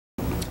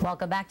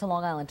Welcome back to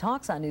Long Island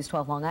Talks on News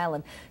 12 Long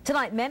Island.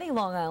 Tonight, many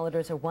Long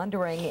Islanders are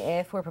wondering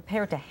if we're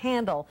prepared to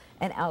handle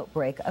an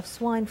outbreak of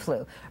swine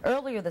flu.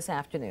 Earlier this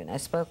afternoon, I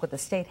spoke with the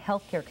State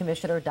Healthcare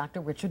Commissioner,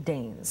 Dr. Richard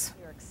Daines.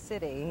 New York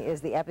City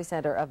is the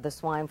epicenter of the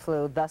swine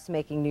flu, thus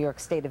making New York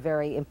State a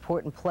very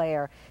important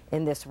player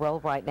in this role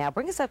right now.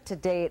 Bring us up to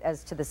date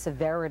as to the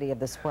severity of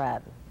the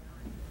spread.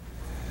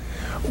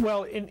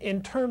 Well,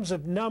 in terms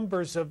of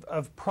numbers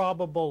of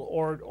probable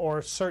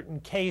or certain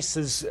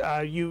cases,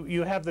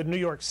 you have the New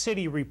York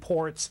City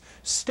reports.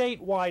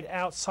 Statewide,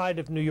 outside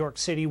of New York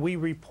City, we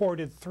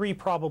reported 3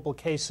 probable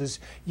cases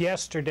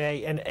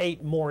yesterday and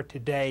 8 more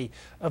today.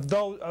 Of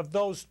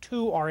those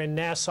 2 are in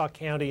Nassau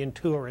County and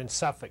 2 are in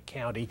Suffolk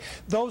County.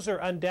 Those are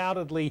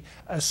undoubtedly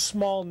a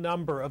small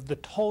number of the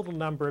total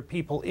number of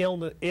people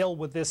ill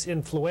with this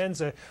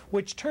influenza,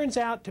 which turns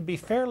out to be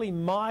fairly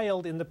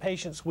mild in the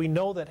patients we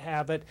know that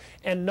have it,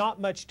 and not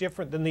much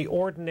different than the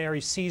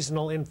ordinary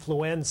seasonal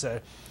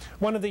influenza.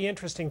 One of the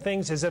interesting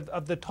things is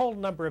of the total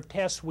number of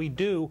tests we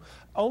do,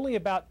 only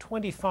about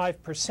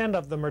 25%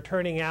 of them are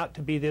turning out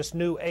to be this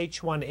new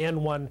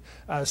H1N1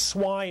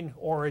 swine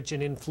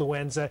origin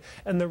influenza,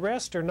 and the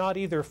rest are not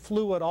either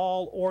flu at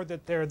all or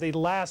that they're the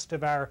last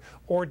of our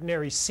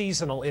ordinary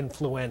seasonal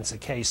influenza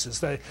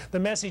cases. The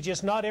message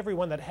is not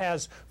everyone that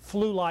has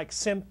flu-like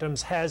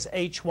symptoms has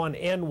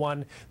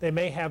H1N1. They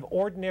may have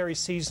ordinary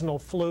seasonal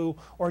flu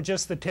or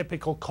just the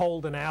typical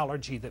cold and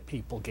allergy that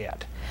people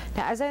get.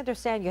 Now, as I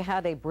understand, you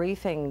had a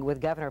briefing with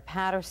Governor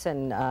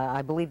Patterson,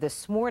 I believe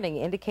this morning,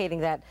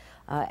 indicating that,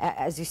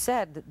 as you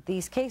said,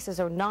 these cases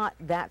are not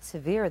that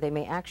severe. They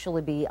may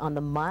actually be on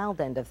the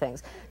mild end of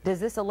things. Does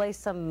this allay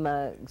some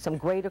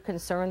greater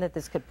concern that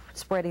this could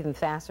spread even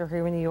faster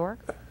here in New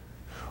York?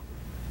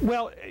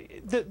 Well,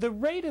 the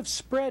rate of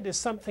spread is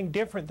something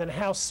different than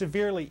how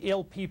severely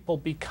ill people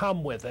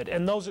become with it,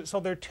 and so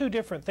there are 2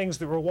 different things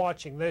that we're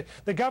watching.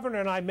 The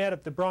governor and I met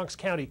at the Bronx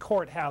County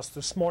Courthouse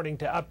this morning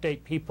to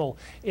update people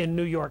in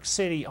New York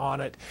City on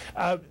it.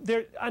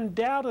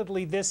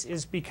 Undoubtedly, this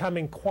is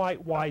becoming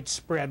quite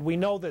widespread. We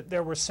know that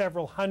there were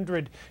several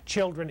hundred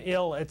children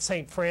ill at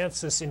St.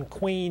 Francis in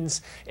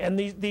Queens, and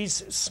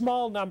these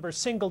small numbers,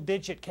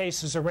 single-digit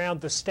cases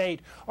around the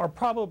state, are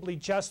probably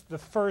just the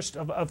first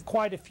of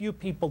quite a few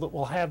people that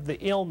will have the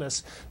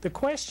illness. The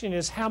question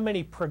is how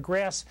many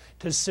progress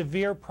to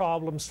severe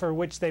problems for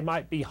which they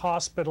might be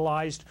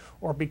hospitalized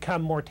or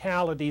become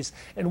mortalities,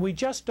 and we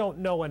just don't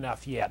know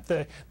enough yet.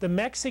 The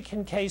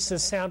Mexican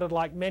cases sounded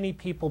like many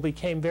people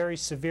became very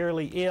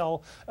severely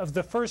ill. Of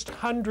the first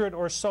 100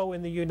 or so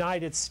in the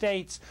United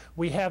States,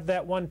 we have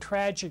that one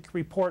tragic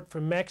report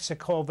from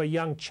Mexico of a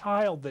young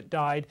child that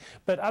died,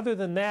 but other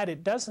than that,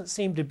 it doesn't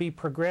seem to be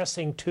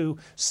progressing to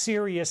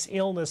serious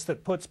illness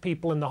that puts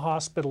people in the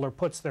hospital or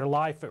puts their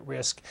life at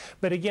risk.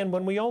 But again,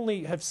 when we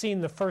only have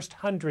seen the first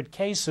 100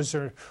 cases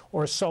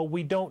or so,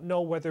 we don't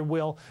know whether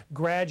we'll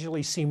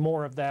gradually see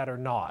more of that or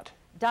not.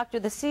 Doctor,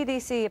 the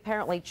CDC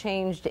apparently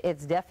changed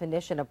its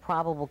definition of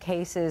probable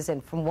cases,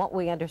 and from what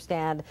we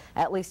understand,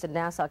 at least in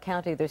Nassau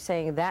County, they're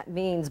saying that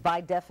means by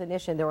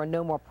definition there are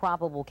no more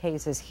probable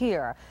cases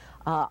here.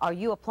 Are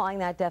you applying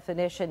that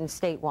definition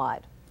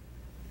statewide?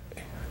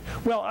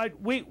 Well,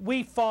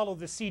 we follow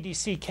the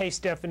CDC case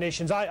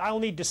definitions. I'll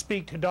need to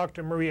speak to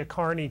Dr. Maria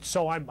Carney,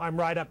 so I'm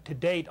right up to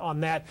date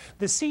on that.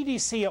 The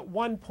CDC at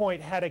one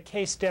point had a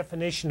case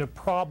definition of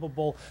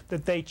probable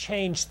that they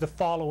changed the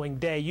following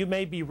day. You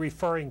may be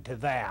referring to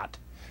that.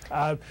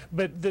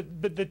 But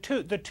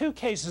the two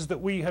cases that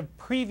we have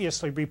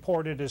previously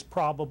reported as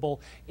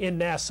probable in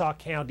Nassau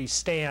County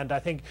stand. I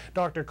think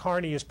Dr.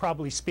 Carney is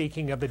probably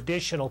speaking of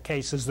additional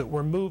cases that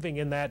were moving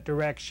in that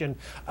direction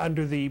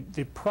under the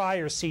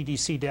prior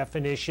CDC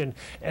definition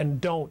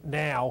and don't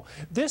now.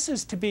 This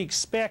is to be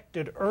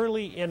expected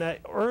early in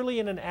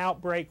an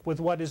outbreak with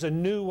what is a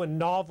new and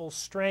novel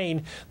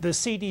strain. The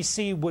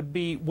CDC would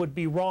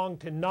be wrong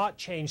to not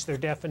change their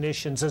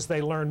definitions as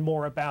they learn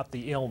more about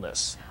the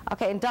illness.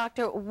 Okay, and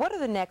Doctor, what are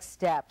the next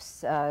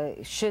steps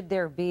should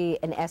there be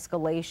an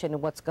escalation in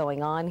what's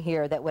going on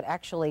here that would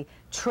actually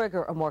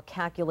trigger a more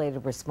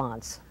calculated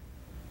response?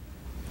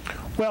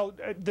 Well,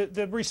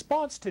 the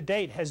response to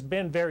date has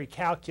been very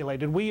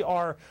calculated. We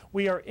are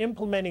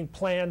implementing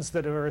plans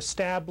that are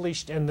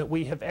established and that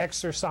we have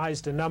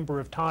exercised a number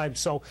of times.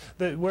 So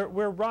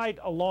we're right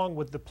along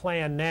with the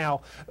plan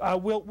now.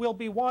 We'll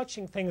be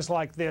watching things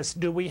like this.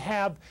 Do we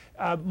have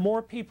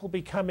more people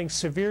becoming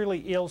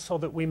severely ill so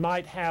that we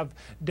might have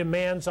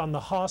demands on the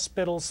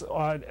hospitals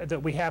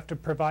that we have to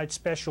provide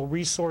special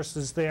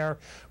resources there?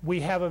 We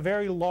have a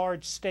very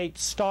large state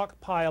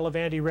stockpile of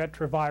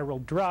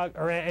antiretroviral drug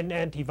or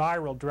antiviral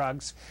antiviral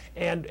drugs.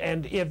 And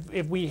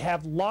if we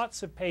have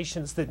lots of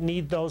patients that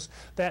need those,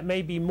 that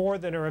may be more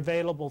than are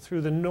available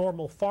through the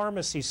normal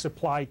pharmacy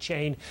supply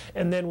chain,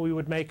 and then we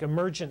would make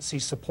emergency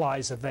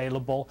supplies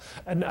available.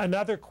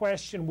 Another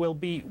question will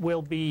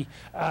be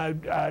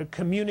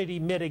community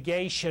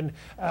mitigation.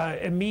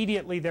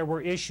 Immediately there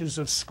were issues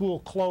of school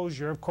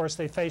closure. Of course,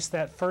 they faced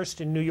that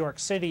first in New York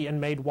City and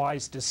made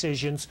wise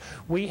decisions.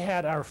 We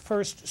had our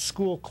first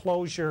school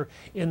closure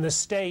in the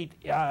state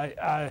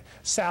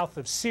south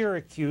of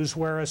Syracuse,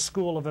 where a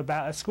school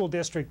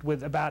district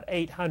with about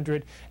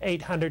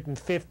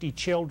 850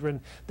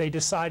 children, they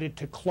decided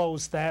to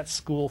close that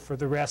school for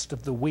the rest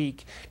of the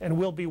week. And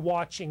we'll be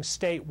watching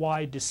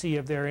statewide to see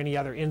if there are any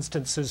other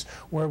instances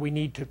where we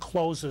need to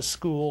close a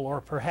school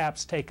or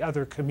perhaps take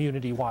other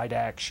community-wide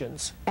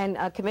actions. And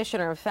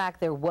Commissioner, in fact,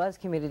 there was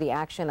community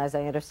action, as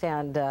I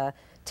understand,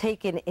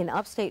 taken in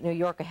upstate New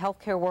York. A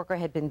healthcare worker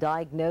had been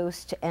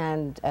diagnosed,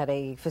 and at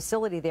a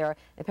facility there,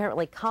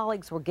 apparently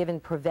colleagues were given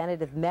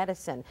preventative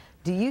medicine.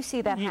 Do you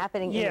see that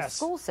happening in the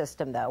school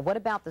system, though? What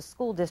about the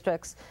school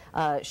districts?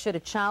 Should a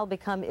child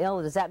become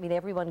ill, does that mean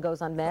everyone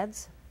goes on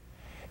meds?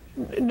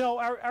 No,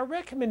 our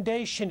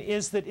recommendation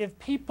is that if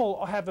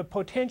people have a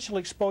potential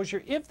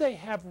exposure, if they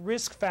have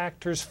risk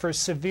factors for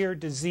severe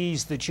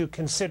disease, that you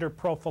consider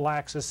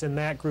prophylaxis in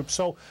that group.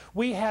 So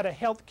we had a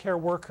healthcare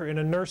worker in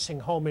a nursing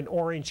home in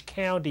Orange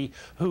County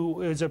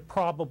who is a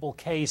probable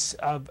case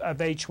of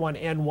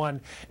H1N1,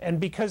 and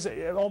because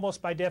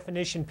almost by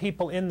definition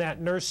people in that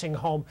nursing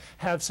home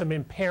have some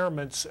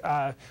impairments,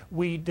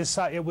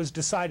 it was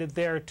decided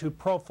there to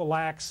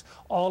prophylax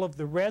all of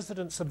the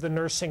residents of the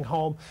nursing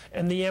home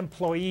and the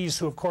employees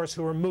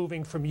who are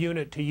moving from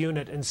unit to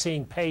unit and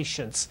seeing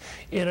patients.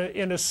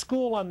 In a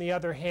school, on the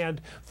other hand,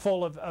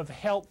 full of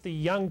healthy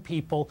young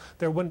people,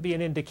 there wouldn't be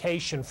an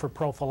indication for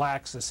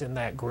prophylaxis in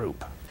that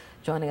group.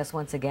 Joining us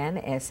once again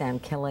is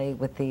Kille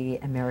with the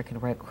American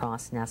Red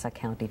Cross Nassau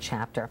County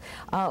chapter.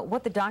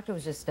 What the doctor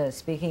was just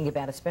speaking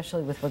about,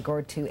 especially with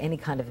regard to any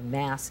kind of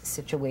mass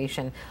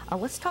situation,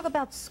 let's talk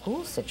about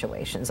school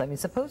situations. I mean,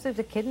 suppose there's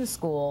a kid in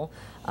school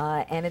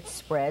and it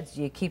spreads.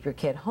 Do you keep your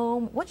kid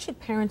home? What should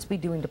parents be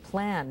doing to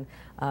plan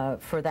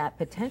for that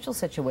potential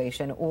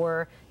situation,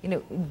 or, you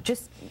know,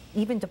 just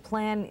even to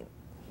plan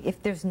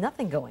if there's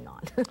nothing going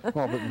on?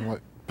 Well,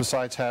 but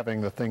besides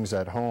having the things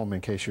at home in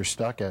case you're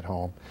stuck at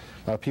home,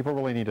 people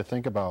really need to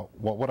think about,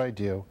 what would I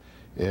do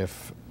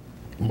if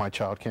my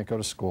child can't go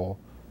to school,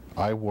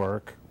 I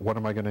work, what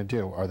am I going to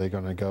do? Are they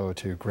going to go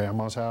to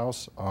grandma's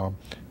house,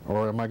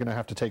 or am I going to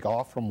have to take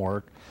off from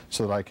work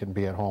so that I can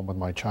be at home with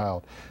my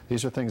child?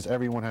 These are things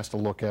everyone has to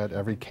look at.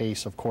 Every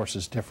case, of course,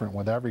 is different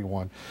with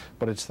everyone,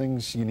 but it's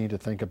things you need to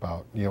think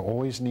about. You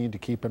always need to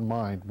keep in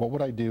mind, what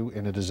would I do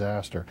in a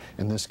disaster?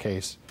 In this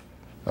case,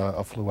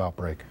 a flu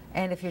outbreak.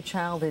 And if your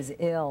child is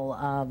ill,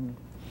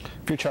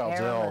 if your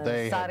child's ill,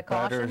 they had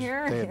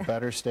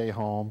better stay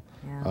home.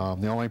 Yeah.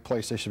 The only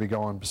place they should be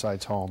going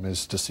besides home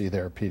is to see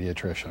their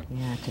pediatrician.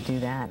 Yeah, to do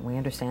that. We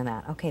understand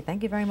that. Okay,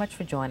 thank you very much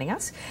for joining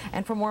us.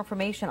 And for more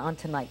information on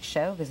tonight's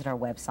show, visit our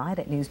website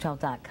at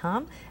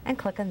news12.com and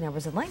click on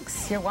numbers and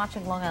links. You're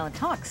watching Long Island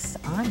Talks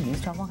on News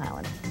 12 Long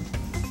Island.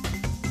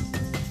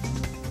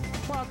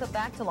 Welcome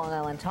back to Long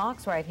Island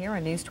Talks right here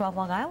on News 12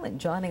 Long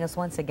Island. Joining us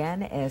once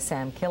again is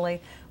Kille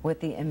with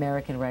the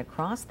American Red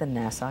Cross, the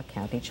Nassau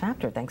County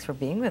chapter. Thanks for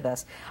being with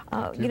us.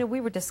 You know, we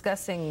were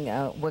discussing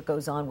what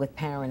goes on with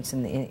parents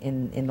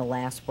in the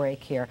last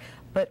break here.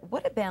 But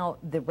what about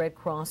the Red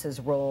Cross's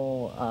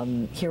role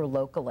here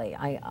locally?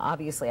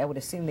 Obviously, I would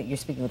assume that you're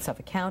speaking with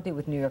Suffolk County,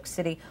 with New York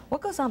City. What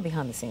goes on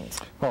behind the scenes?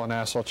 Well,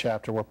 Nassau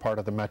chapter, we're part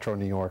of the Metro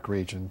New York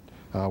region,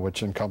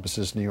 which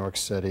encompasses New York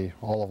City,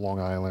 all of Long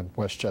Island,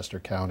 Westchester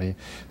County,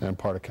 and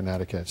part of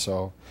Connecticut.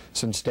 So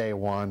since day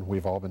one,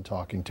 we've all been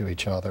talking to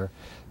each other.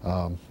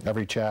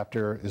 Every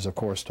chapter is, of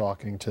course,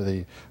 talking to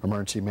the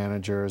emergency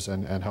managers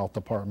and health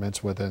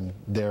departments within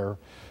their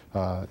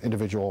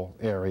individual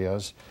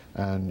areas,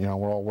 and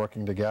we're all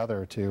working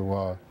together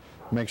to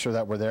make sure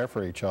that we're there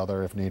for each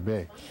other if need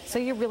be. So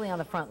you're really on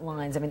the front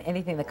lines. I mean,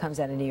 anything that comes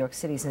out of New York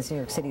City, since New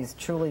York City is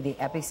truly the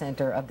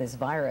epicenter of this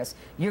virus,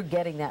 you're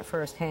getting that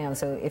firsthand.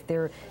 So if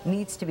there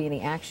needs to be any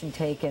action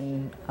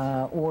taken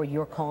or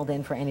you're called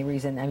in for any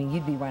reason, I mean,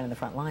 you'd be right on the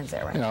front lines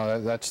there,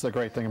 right? That's the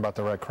great thing about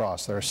the Red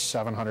Cross. There are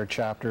 700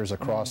 chapters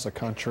across the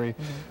country.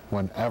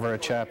 Whenever a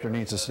chapter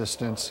needs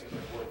assistance,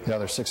 the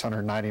other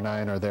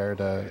 699 are there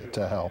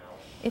to help.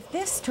 If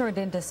this turned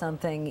into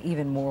something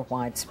even more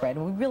widespread,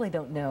 and we really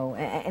don't know,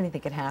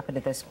 anything could happen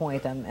at this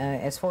point,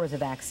 as far as a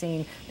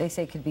vaccine, they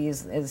say could be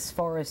as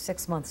far as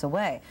 6 months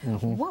away.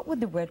 What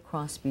would the Red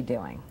Cross be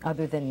doing,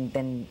 other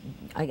than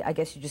I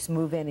guess you just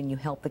move in and you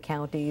help the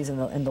counties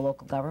and the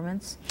local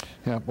governments?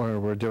 Yeah,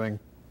 we're doing,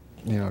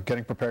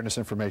 getting preparedness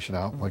information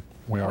out like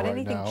we are right now. Would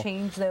anything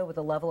change, though, with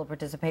the level of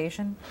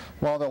participation?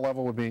 Well, the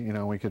level would be,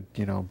 we could,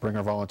 bring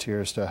our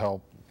volunteers to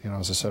help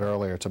as I said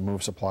earlier, to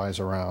move supplies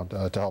around,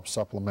 to help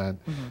supplement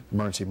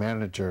emergency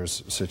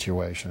managers'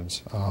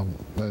 situations.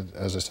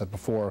 As I said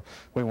before,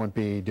 we wouldn't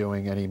be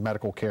doing any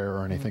medical care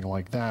or anything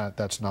like that.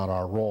 That's not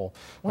our role.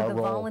 Would the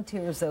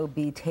volunteers, though,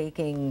 be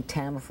taking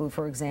Tamiflu,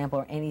 for example,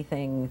 or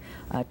anything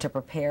to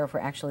prepare for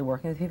actually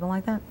working with people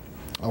like that?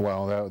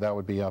 Well, that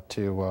would be up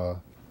to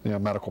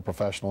medical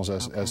professionals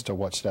as to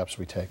what steps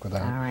we take with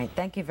that. All right.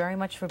 Thank you very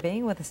much for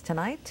being with us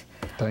tonight.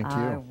 Thank you.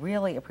 I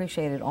really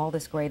appreciated all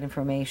this great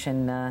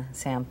information,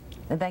 Sam.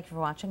 And thank you for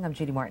watching. I'm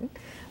Judy Martin.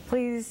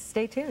 Please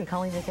stay tuned.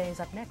 Colleen Midday is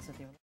up next with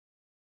you.